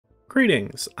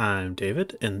Greetings, I'm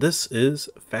David, and this is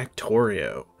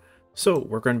Factorio. So,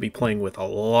 we're going to be playing with a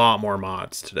lot more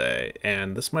mods today,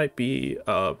 and this might be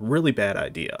a really bad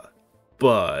idea,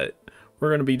 but we're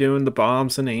going to be doing the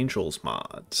Bombs and Angels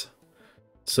mods.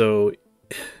 So,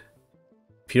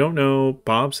 if you don't know,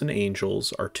 Bombs and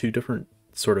Angels are two different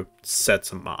sort of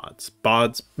sets of mods.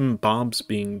 Bombs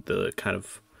being the kind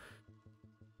of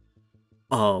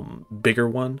bigger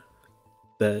one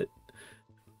that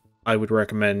I would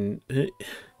recommend.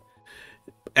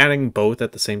 Adding both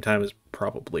at the same time is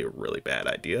probably a really bad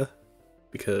idea,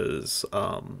 because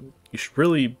you should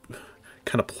really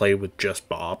kind of play with just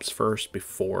Bobs first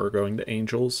before going to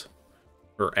Angels,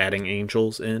 or adding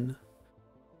Angels in.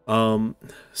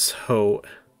 So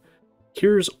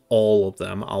here's all of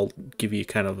them. I'll give you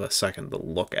kind of a second to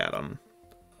look at them,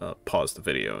 pause the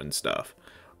video and stuff.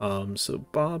 So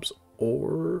Bob's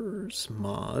Ores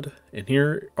mod, and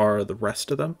here are the rest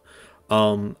of them.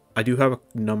 I do have a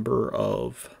number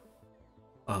of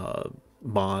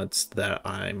mods that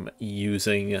I'm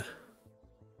using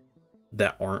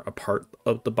that aren't a part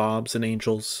of the Bobs and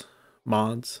Angels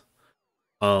mods.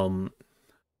 A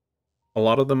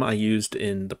lot of them I used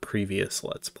in the previous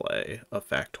Let's Play of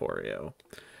Factorio,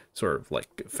 sort of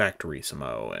like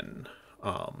Factorissimo and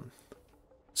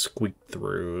Squeak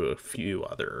Through, a few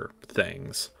other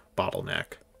things,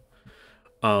 Bottleneck.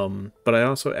 But I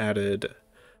also added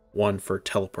one for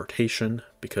teleportation,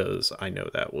 because I know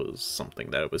that was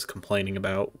something that I was complaining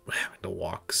about, having to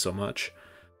walk so much.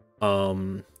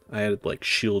 I added like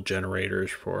shield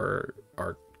generators for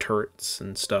our turrets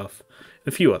and stuff,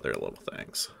 and a few other little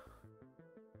things.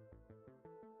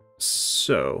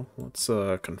 So let's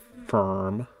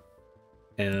confirm,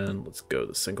 and let's go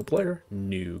to single player,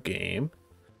 new game.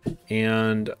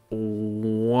 And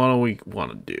what do we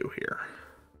want to do here?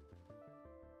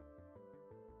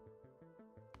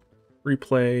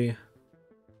 Replay.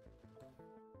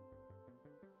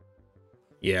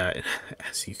 Yeah,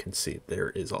 as you can see, there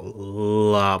is a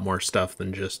lot more stuff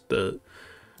than just the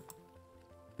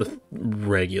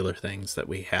regular things that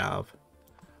we have.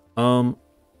 I'm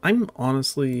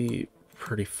honestly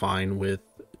pretty fine with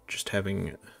just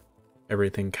having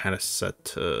everything kind of set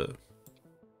to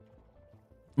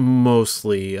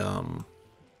mostly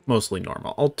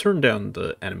normal. I'll turn down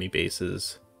the enemy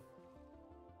bases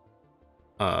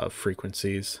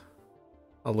frequencies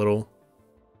a little.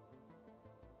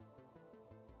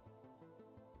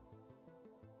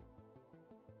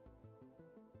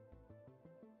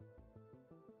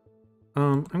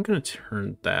 I'm gonna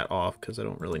turn that off because I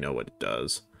don't really know what it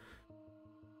does.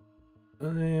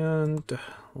 And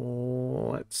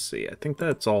let's see, I think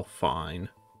that's all fine.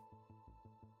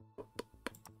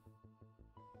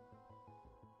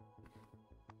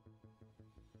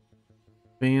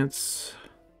 Advance.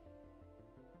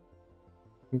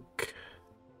 I think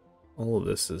all of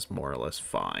this is more or less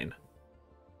fine.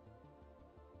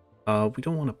 We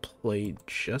don't want to play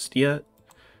just yet.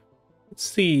 Let's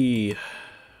see.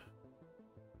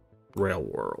 Rail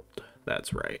World,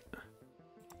 that's right.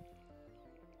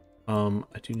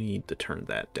 I do need to turn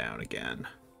that down again.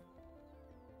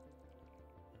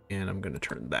 And I'm going to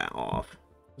turn that off,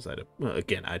 because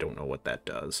again, I don't know what that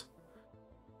does.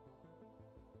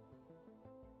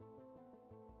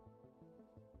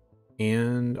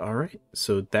 And alright,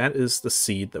 so that is the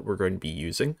seed that we're going to be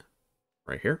using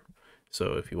right here.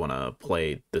 So if you want to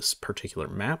play this particular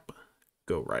map,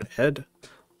 go right ahead.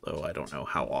 Though I don't know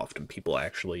how often people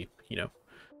actually,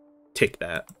 take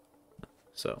that.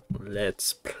 So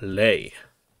let's play.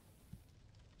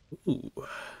 Ooh.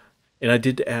 And I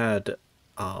did add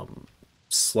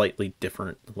slightly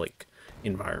different like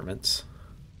environments.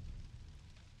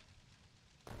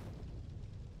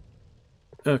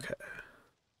 Okay.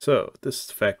 So this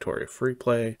is Factorio free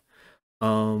play.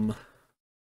 We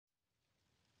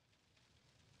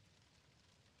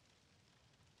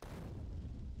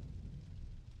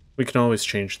can always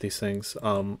change these things.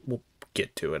 We'll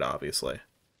get to it, obviously.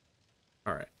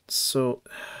 Alright, so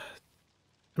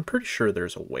I'm pretty sure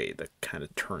there's a way to kind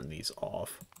of turn these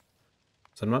off.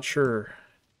 So I'm not sure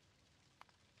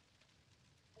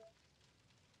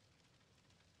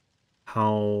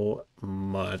how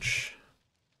much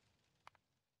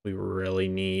we really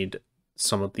need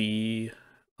some of the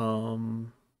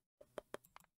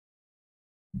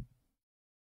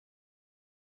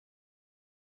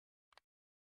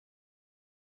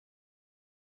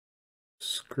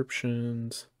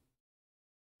descriptions.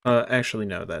 Actually,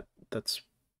 no, that's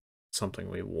something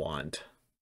we want.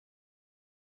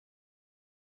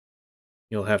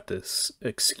 You'll have to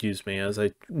excuse me as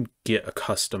I get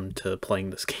accustomed to playing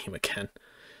this game again.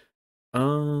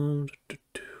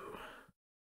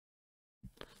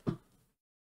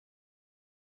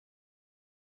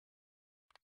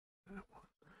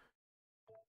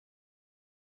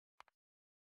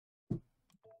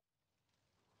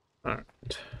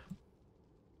 Alright.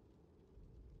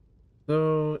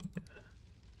 So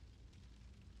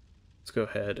let's go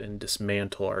ahead and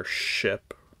dismantle our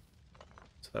ship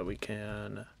so that we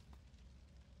can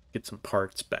get some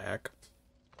parts back.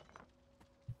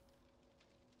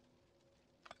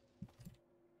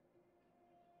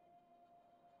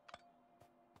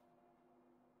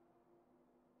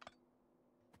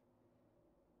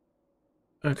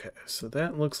 Okay, so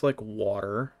that looks like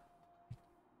water.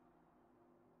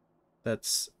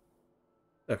 That's...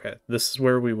 okay, this is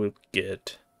where we would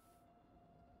get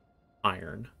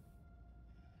iron.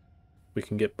 We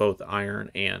can get both iron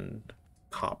and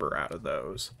copper out of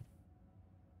those.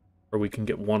 Or we can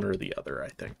get one or the other, I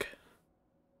think.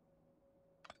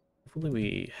 Hopefully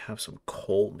we have some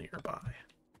coal nearby.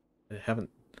 I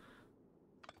haven't...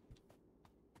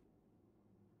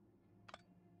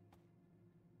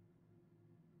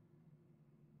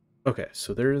 okay,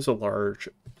 so there is a large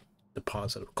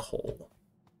deposit of coal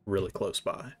really close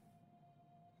by.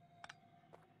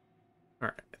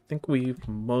 Alright, I think we've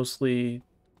mostly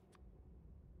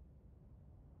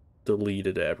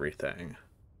deleted everything.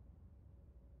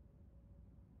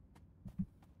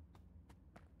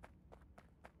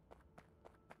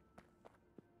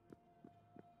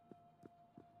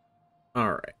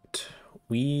 Alright,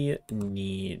 we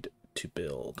need to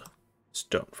build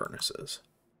stone furnaces.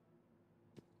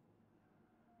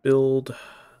 Build...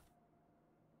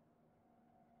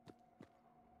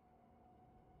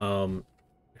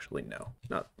 actually no,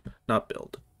 not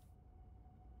build.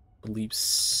 I believe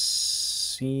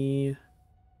C...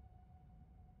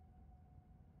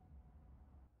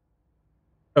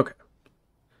 okay.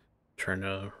 Trying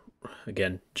to,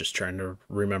 again, just trying to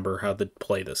remember how to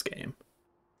play this game.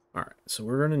 Alright, so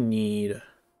we're gonna need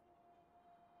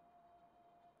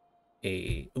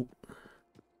a... ooh.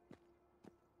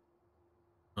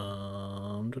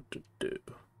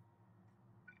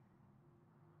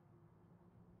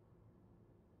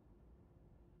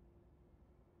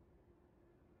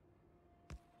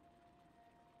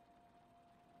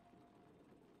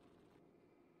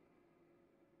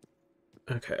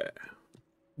 Okay,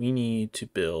 we need to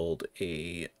build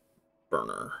a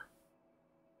burner.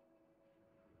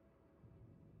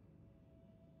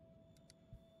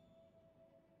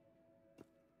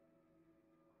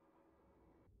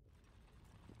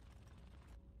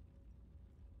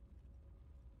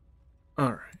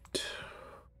 Alright.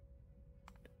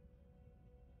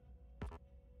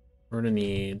 We're gonna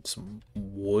need some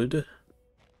wood. If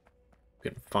we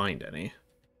can find any.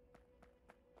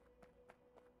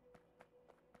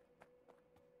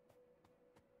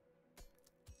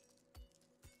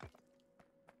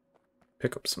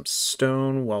 Pick up some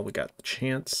stone while we got the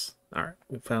chance. Alright,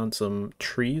 we found some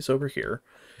trees over here.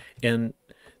 And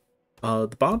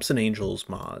the Bobs and Angels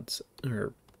mods,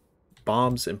 or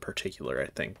Bobs in particular, I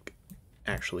think,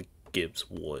 actually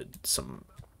gives wood some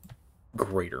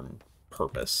greater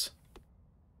purpose.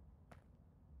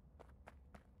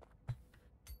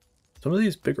 Some of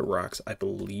these bigger rocks, I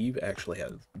believe, actually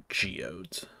have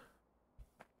geodes.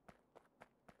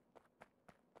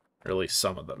 Or at least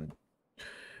some of them.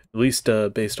 At least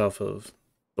based off of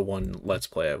the one Let's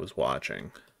Play I was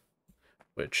watching.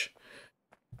 Which...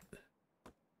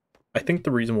 I think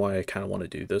the reason why I kind of want to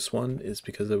do this one is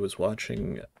because I was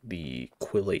watching the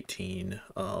Quill 18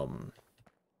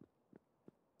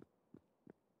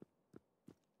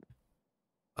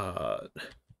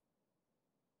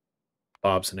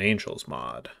 Bobs and Angels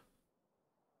mod.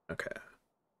 Okay.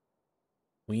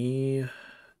 We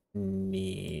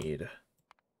need...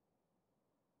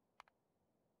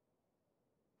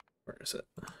 where is it?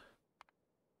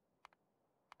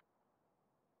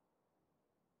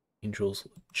 Angels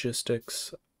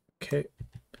Logistics. Okay.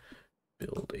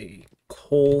 Build a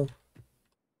coal.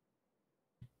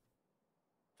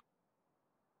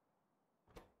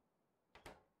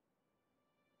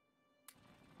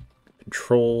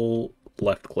 Control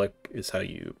left click is how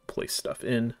you place stuff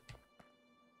in.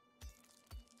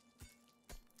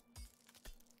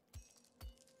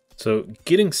 So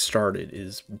getting started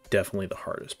is definitely the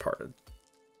hardest part of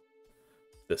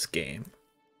this game.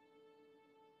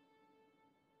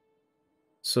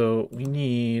 So we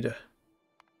need...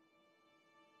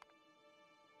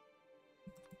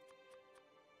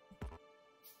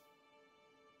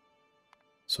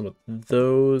 some of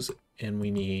those, and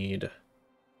we need...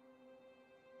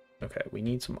 okay, we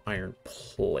need some iron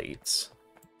plates.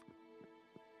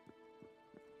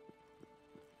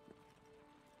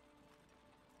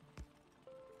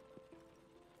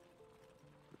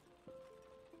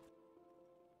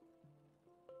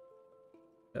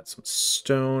 Got some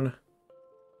stone.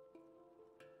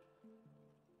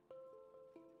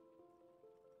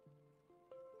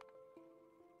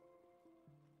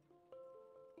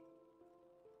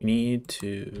 We need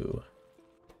to...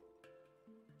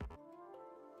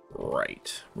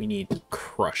 Right. We need to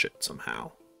crush it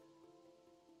somehow.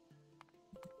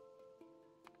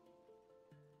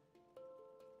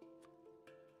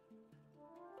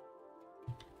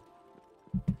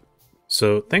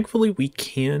 So thankfully we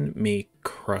can make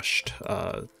crushed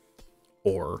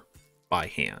ore by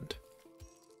hand.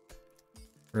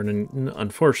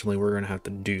 Unfortunately, we're going to have to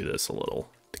do this a little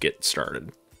to get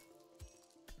started.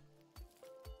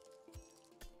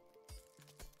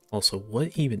 Also,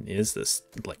 what even is this,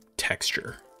 like,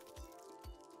 texture?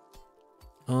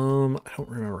 I don't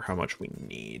remember how much we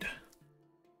need.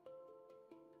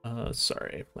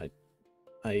 Sorry,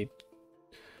 I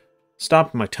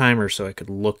stopped my timer so I could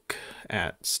look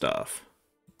at stuff.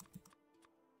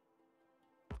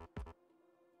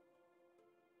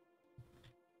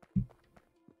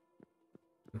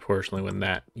 Unfortunately, when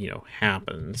that,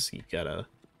 happens, you gotta...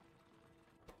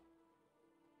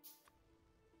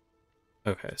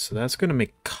 Okay, so that's gonna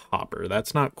make copper.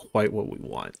 That's not quite what we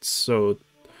want. So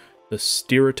the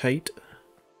stereotype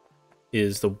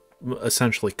is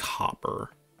essentially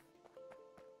copper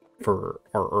for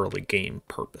our early game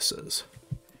purposes.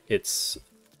 It's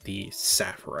the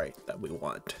sapphirite that we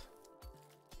want.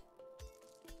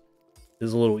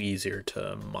 It's a little easier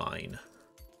to mine.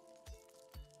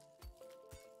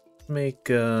 Make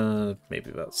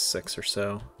maybe about 6 or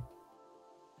so.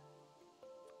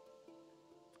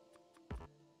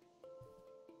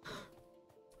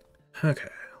 Okay,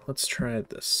 let's try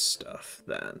this stuff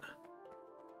then.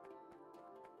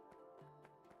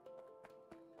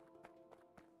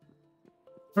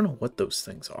 I don't know what those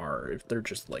things are. If they're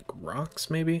just like rocks,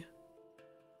 maybe?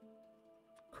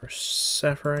 Crushed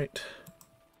sapphirite.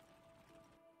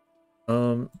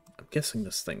 I'm guessing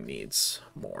this thing needs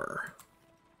more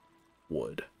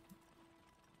wood.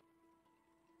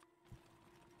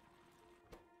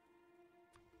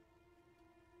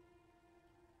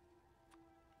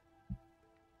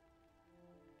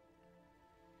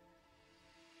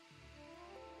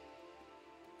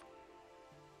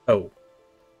 Oh.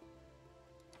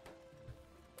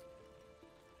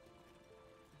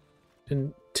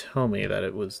 Didn't tell me that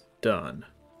it was done.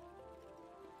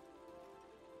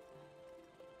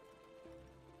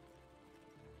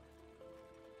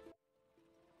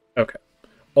 Okay.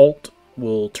 Alt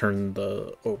will turn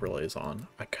the overlays on.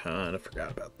 I kind of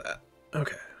forgot about that.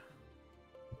 Okay.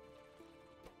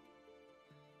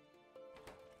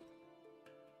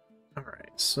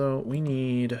 Alright, so we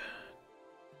need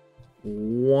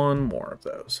one more of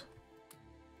those.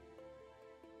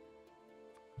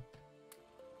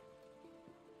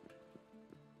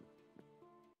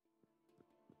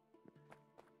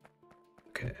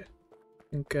 Okay.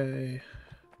 Okay.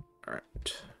 Alright.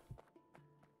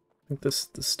 I think this is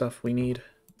the stuff we need.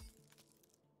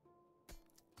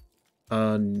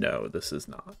 No, this is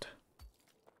not.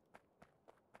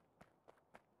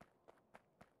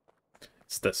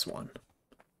 It's this one.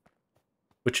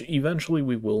 Which eventually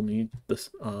we will need this,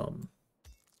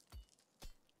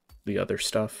 the other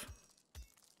stuff.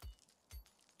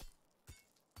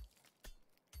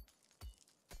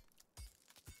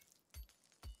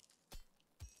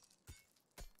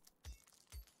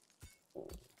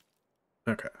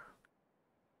 Okay.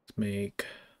 Let's make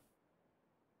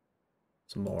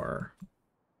some more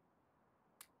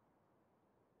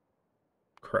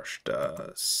crushed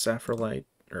sapphirite,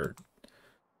 or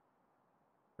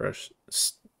crushed...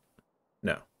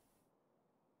 No.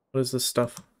 What is this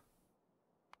stuff?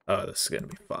 Oh, this is going to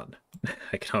be fun.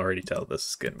 I can already tell this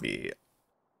is going to be...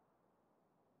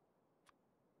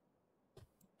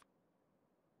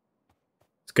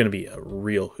 It's going to be a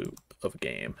real hoop of a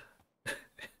game.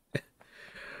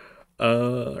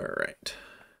 Alright.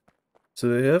 So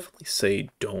they definitely say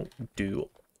don't do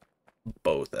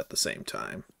both at the same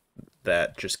time.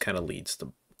 That just kind of leads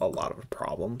to a lot of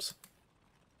problems.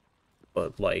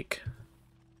 But, like...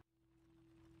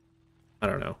 I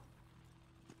don't know.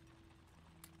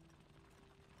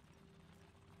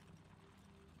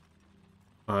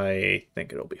 I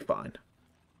think it'll be fine.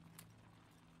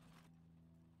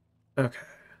 Okay.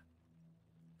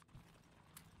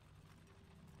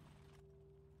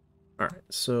 Alright,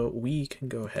 so we can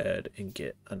go ahead and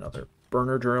get another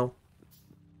burner drill.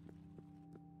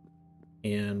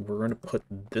 And we're going to put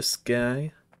this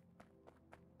guy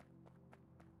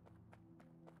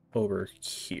over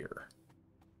here.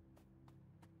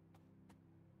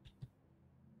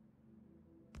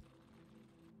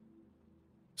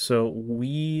 So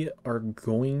we are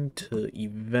going to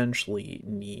eventually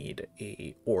need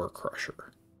a ore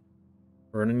crusher.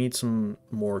 We're going to need some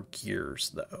more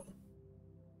gears, though.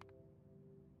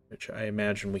 which I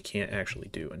imagine we can't actually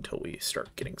do until we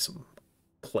start getting some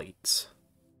plates.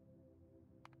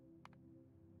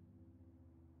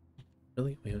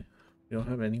 Really? We don't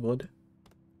have any wood?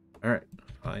 Alright,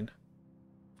 fine.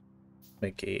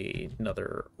 Make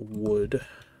another wood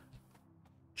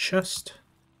chest.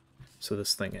 So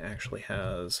this thing actually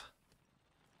has...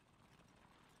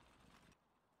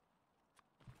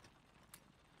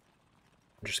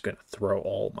 I'm just going to throw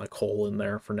all my coal in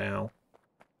there for now.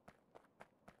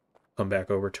 Come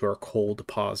back over to our coal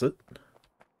deposit.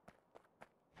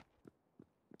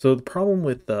 So the problem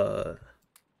with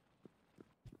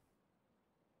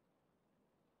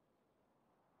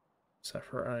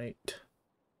Zephyrite...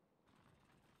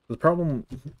 The problem,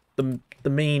 the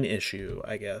main issue,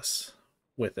 I guess,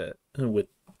 with it, with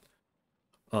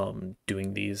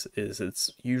doing these is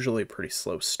it's usually a pretty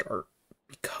slow start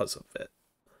because of it.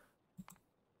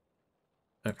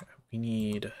 Okay, we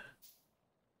need to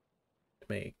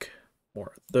make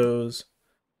more of those.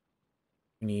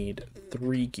 We need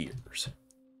 3 gears.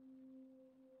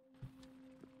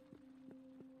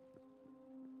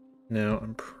 Now,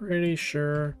 I'm pretty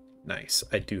sure... Nice,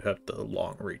 I do have the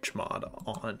LongReach mod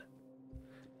on.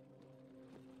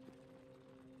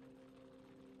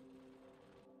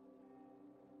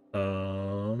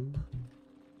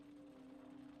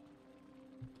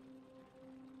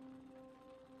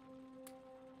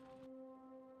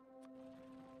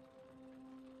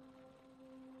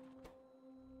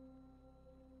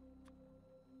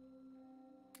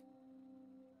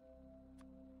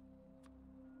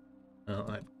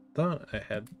 Well, I thought I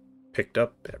had picked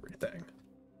up everything.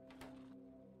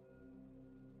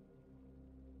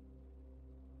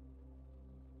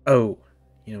 Oh,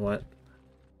 you know what?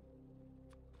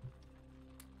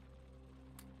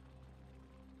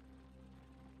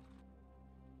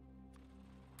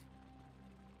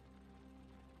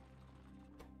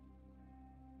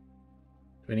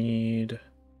 Do I need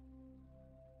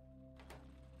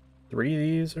 3 of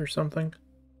these or something?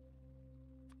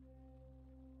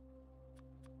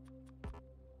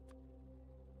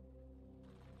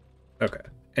 Okay.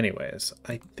 Anyways,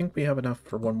 I think we have enough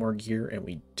for 1 more gear, and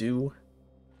we do.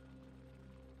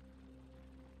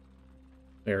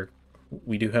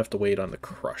 We do have to wait on the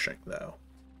crushing, though,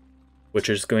 which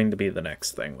is going to be the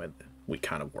next thing we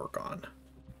kind of work on.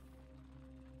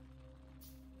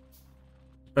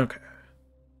 Okay.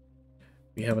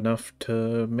 We have enough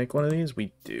to make one of these?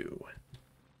 We do.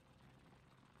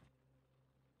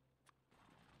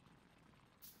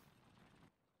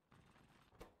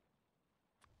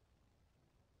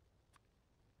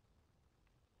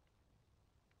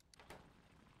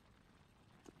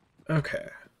 Okay.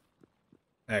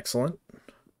 Excellent.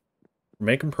 We're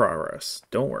making progress.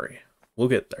 Don't worry. We'll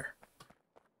get there.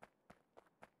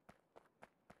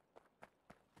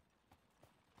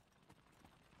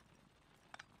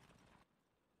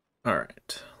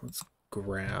 Alright. Let's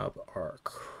grab our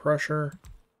crusher.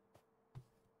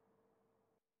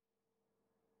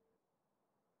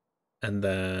 And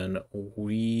then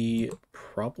we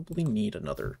probably need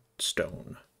another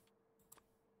stone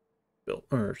built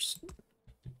or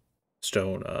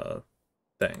stone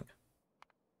thing.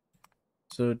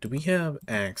 So do we have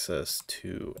access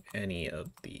to any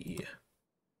of the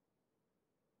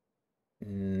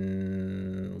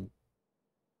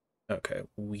okay,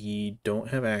 we don't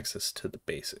have access to the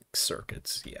basic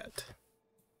circuits yet.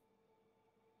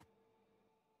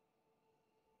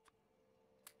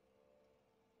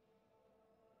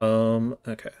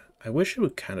 Okay. I wish it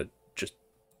would kind of just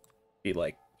be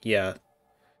like, yeah,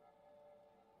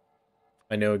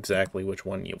 I know exactly which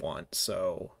one you want,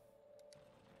 so...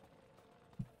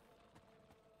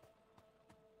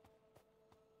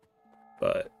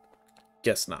 But,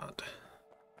 guess not.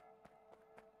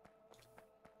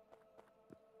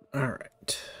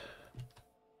 Alright.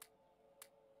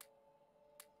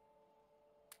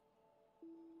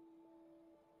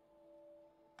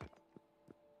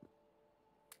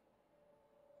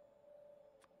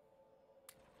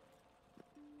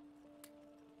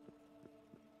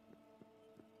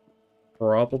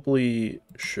 Probably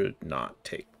should not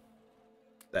take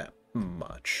that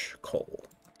much coal.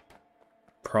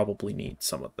 Probably need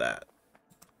some of that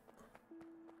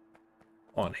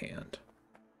on hand.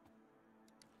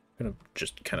 I'm gonna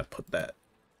just kind of put that.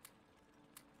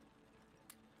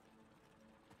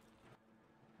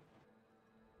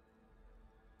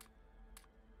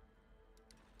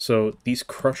 So these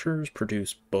crushers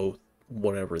produce both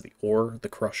whatever the ore, the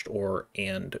crushed ore,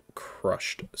 and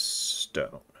crushed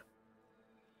stone.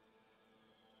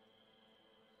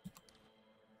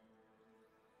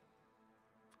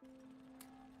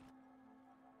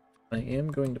 I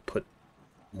am going to put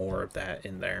more of that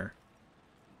in there.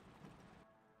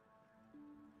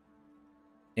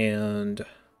 And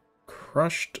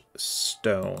crushed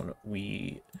stone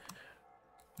we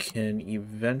can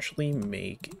eventually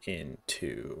make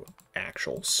into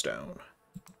actual stone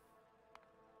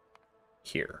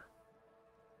here.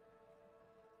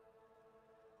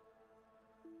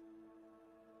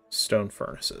 Stone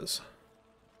furnaces.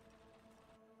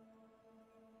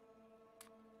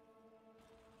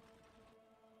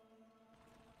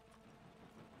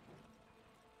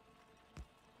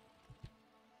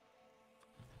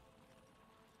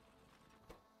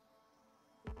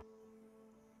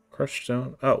 Crushed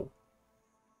stone. Oh.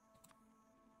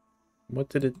 What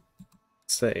did it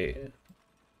say?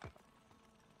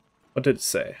 What did it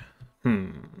say?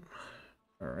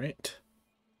 Alright.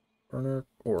 Burner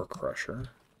ore crusher.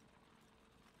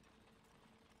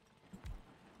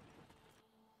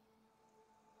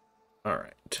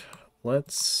 Alright.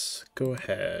 Let's go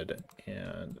ahead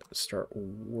and start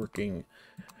working.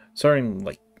 Sorry I'm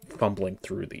like fumbling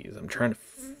through these. I'm trying to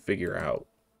figure out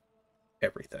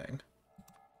everything.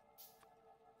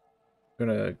 I'm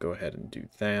gonna go ahead and do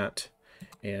that.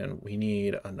 And we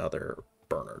need another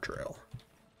burner drill.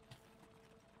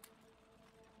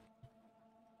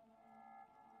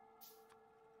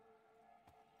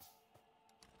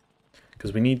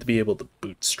 Because we need to be able to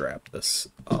bootstrap this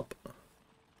up.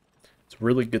 It's a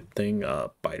really good thing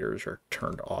biters are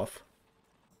turned off.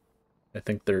 I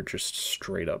think they're just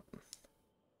straight up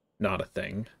not a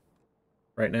thing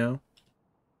right now.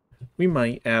 We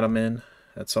might add them in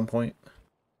at some point.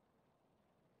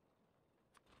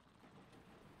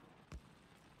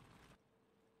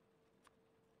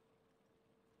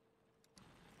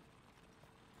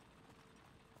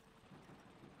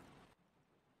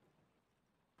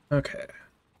 Okay.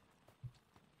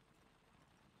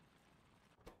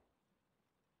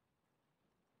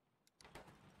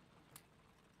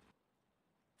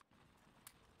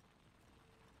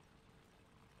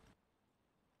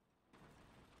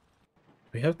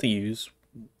 We have to use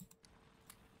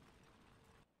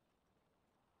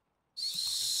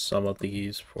some of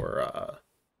these for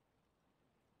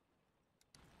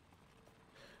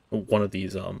one of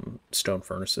these stone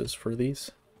furnaces for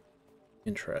these.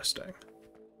 Interesting.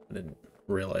 I didn't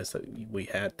realize that we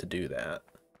had to do that.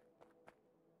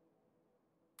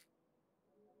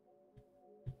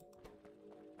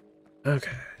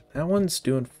 Okay, that one's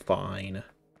doing fine.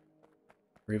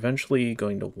 We're eventually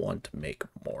going to want to make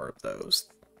more of those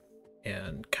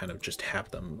and kind of just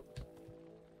have them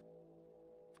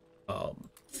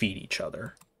feed each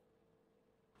other.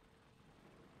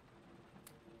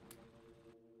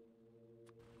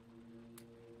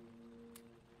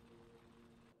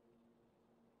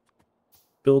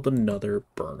 Build another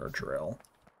burner drill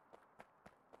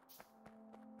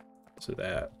so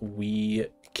that we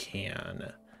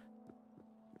can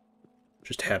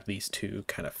just have these two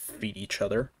kind of feed each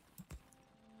other.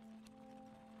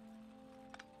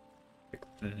 Pick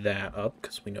that up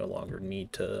because we no longer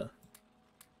need to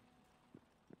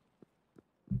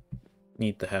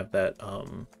have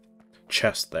that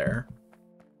chest there.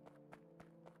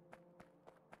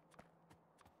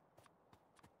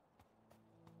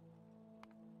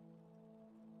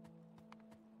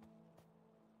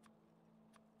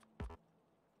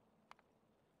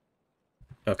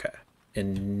 Okay,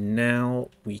 and now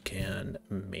we can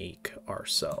make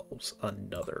ourselves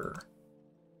another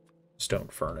stone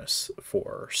furnace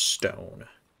for stone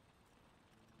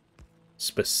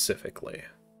specifically.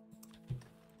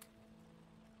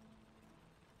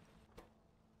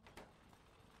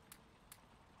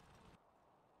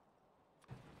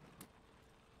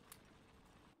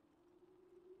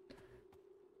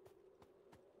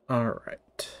 All right.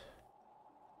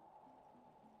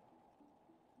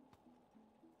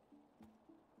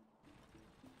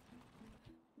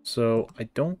 So I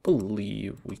don't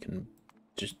believe we can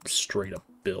just straight up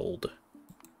build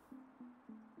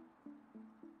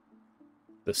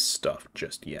this stuff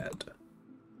just yet.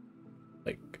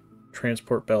 Like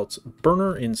transport belts,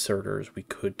 burner inserters we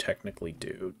could technically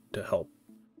do to help.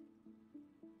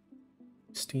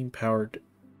 Steam powered.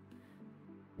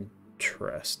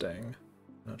 Interesting.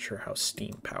 Not sure how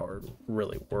steam powered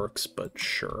really works, but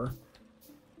sure.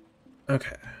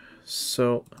 Okay,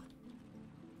 so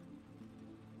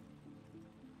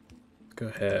go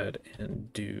ahead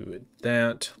and do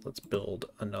that. Let's build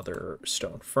another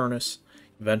stone furnace.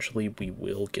 Eventually we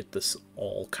will get this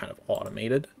all kind of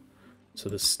automated, so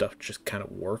this stuff just kind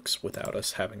of works without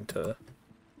us having to...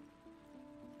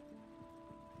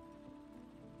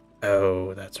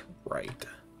 Oh, that's right.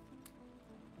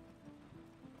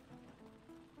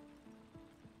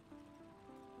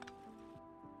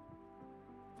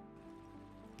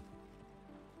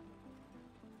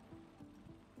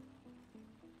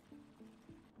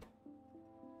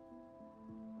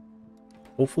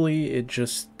 Hopefully it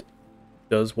just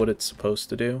does what it's supposed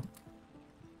to do.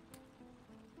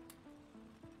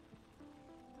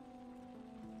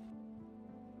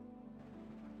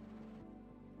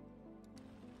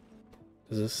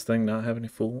 Does this thing not have any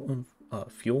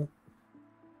fuel?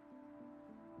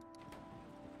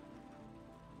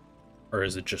 Or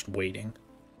is it just waiting?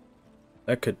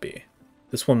 That could be.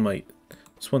 This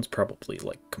one's probably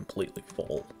like completely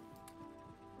full.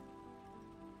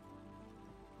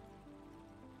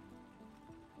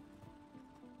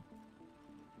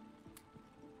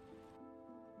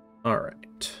 All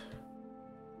right.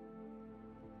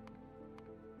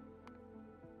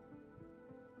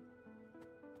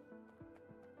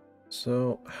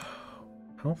 So,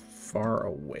 how far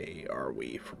away are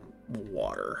we from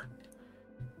water?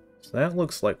 So that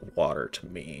looks like water to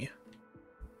me.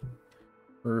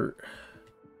 We're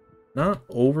not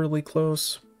overly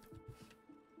close.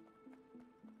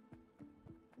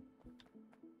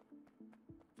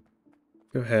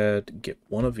 Go ahead, get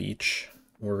one of each.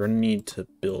 We're going to need to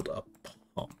build a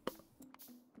pump.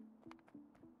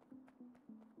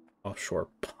 Offshore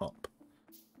pump.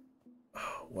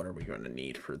 Oh, what are we going to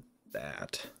need for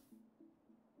that?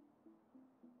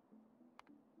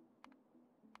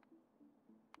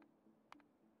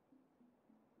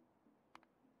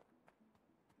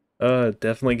 It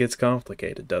definitely gets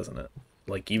complicated, doesn't it?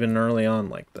 Like, even early on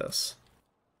like this.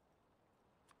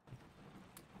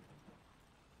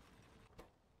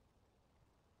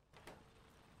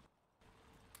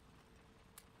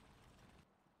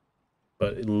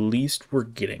 But at least we're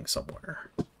getting somewhere.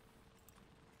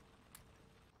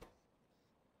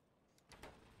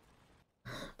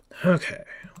 Okay,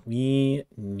 we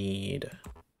need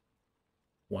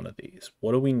one of these.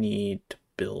 What do we need to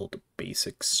build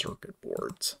basic circuit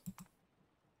boards?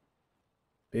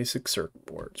 Basic circuit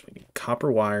boards. We need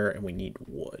copper wire and we need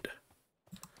wood.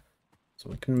 So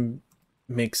we can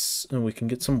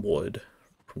get some wood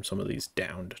from some of these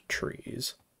downed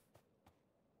trees.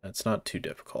 That's not too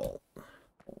difficult.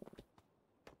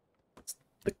 It's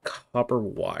the copper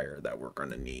wire that we're going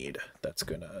to need. That's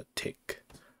going to take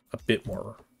a bit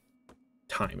more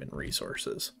time and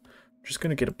resources. I'm just going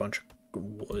to get a bunch of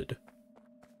wood.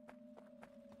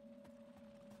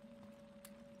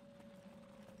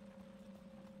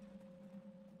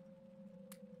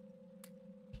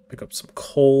 Pick up some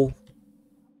coal.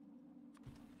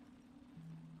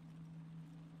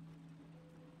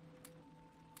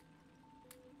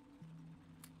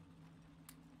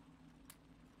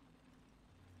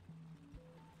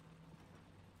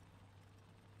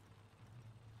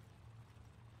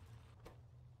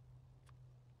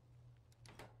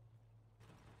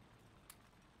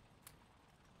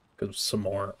 Get some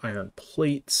more iron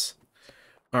plates.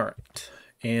 All right,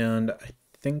 and I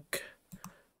think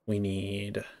we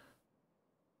need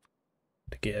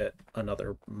to get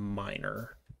another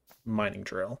mining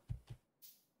drill.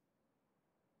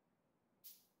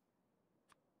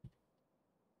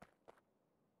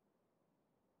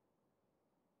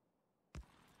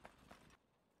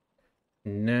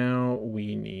 Now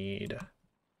we need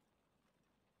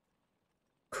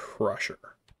crusher.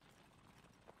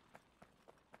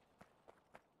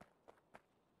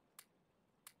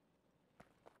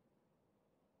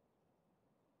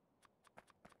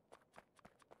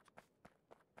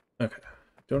 Okay,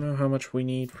 don't know how much we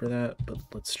need for that, but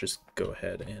let's just go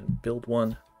ahead and build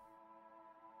one.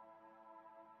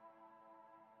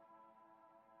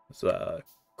 Those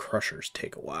crushers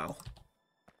take a while.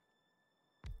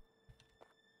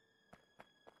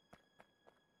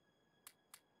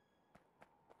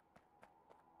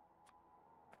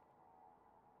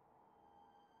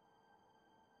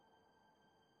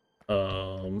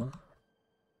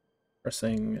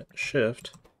 Pressing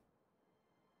shift.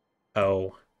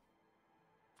 Oh,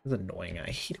 that's annoying. I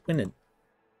hate when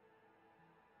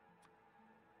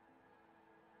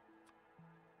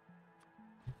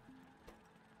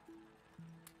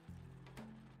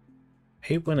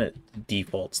it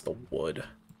defaults the wood.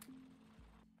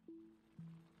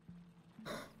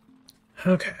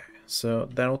 Okay, so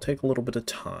that'll take a little bit of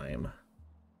time.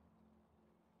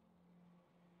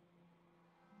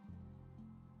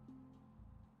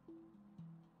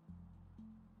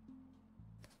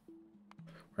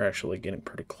 We're actually getting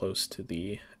pretty close to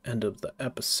the end of the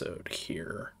episode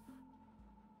here.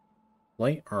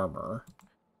 Light armor.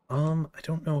 I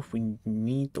don't know if we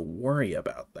need to worry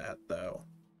about that, though.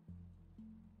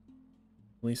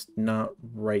 At least not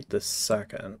right this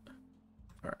second.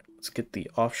 Alright, let's get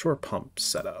the offshore pump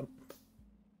set up.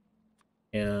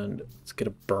 And let's get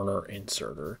a burner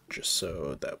inserter, just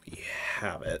so that we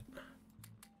have it.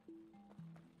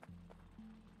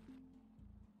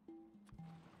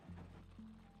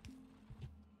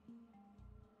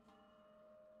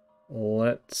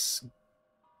 let's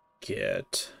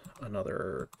get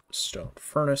another stone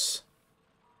furnace.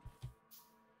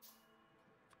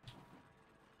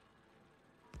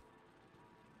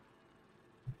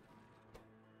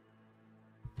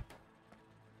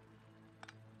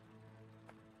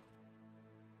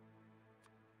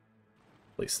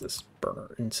 Place this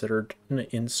burner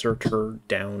inserter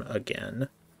down again.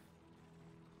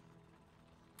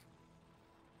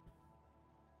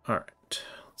 Alright,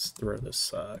 let's throw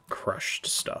this crushed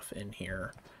stuff in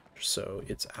here so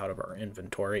it's out of our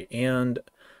inventory. And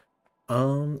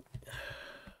there's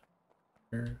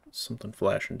something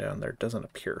flashing down there. It doesn't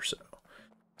appear so.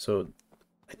 So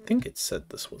I think it said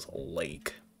this was a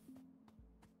lake.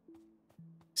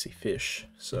 I see fish,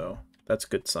 so that's a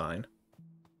good sign.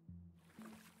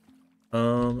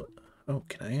 Oh,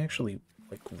 can I actually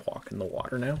like walk in the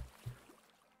water now?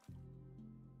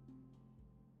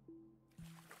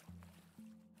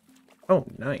 Oh,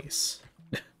 nice.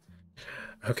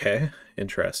 Okay,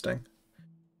 interesting.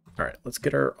 All right, let's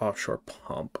get our offshore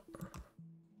pump.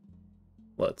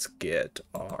 Let's get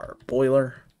our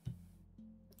boiler.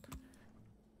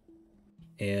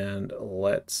 And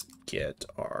let's get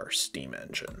our steam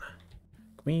engine.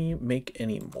 Can we make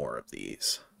any more of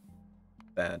these?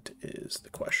 That is the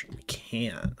question. We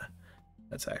can.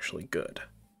 That's actually good.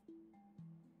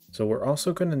 So we're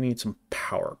also going to need some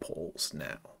power poles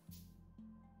now.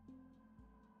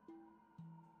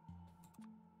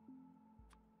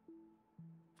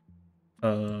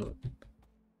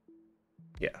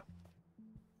 Yeah.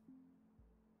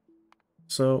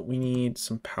 So we need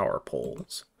some power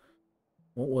poles.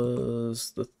 What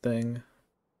was the thing?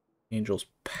 Angel's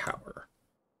power.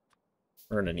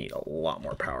 We're going to need a lot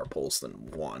more power poles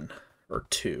than 1 or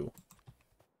 2.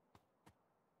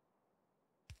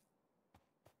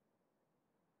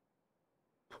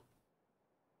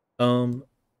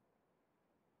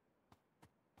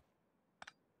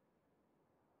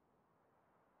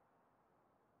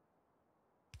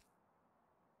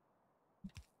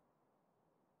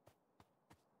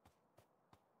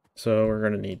 So we're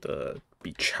going to need to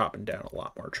be chopping down a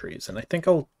lot more trees. And I think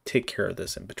I'll take care of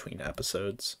this in between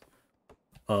episodes.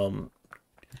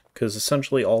 Because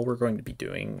essentially all we're going to be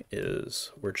doing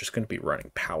is we're just going to be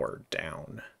running power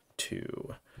down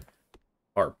to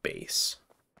our base.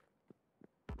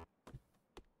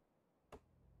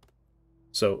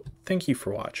 So thank you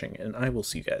for watching, and I will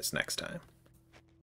see you guys next time.